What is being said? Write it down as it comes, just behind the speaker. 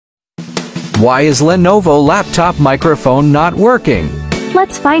Why is Lenovo laptop microphone not working?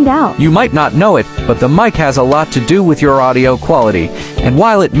 Let's find out. You might not know it, but the mic has a lot to do with your audio quality, and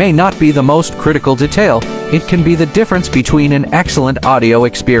while it may not be the most critical detail, it can be the difference between an excellent audio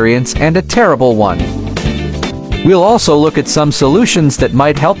experience and a terrible one. We'll also look at some solutions that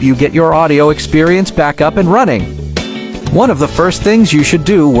might help you get your audio experience back up and running. One of the first things you should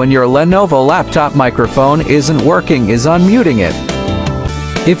do when your Lenovo laptop microphone isn't working is unmuting it.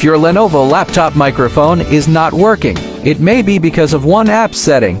 If your Lenovo laptop microphone is not working, it may be because of one app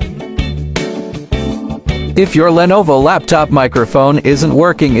setting. If your Lenovo laptop microphone isn't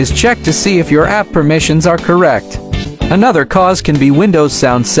working, check to see if your app permissions are correct. Another cause can be Windows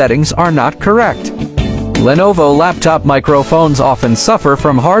sound settings are not correct. Lenovo laptop microphones often suffer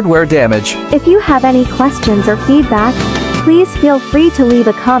from hardware damage. If you have any questions or feedback, please feel free to leave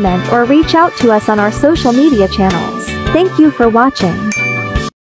a comment or reach out to us on our social media channels. Thank you for watching.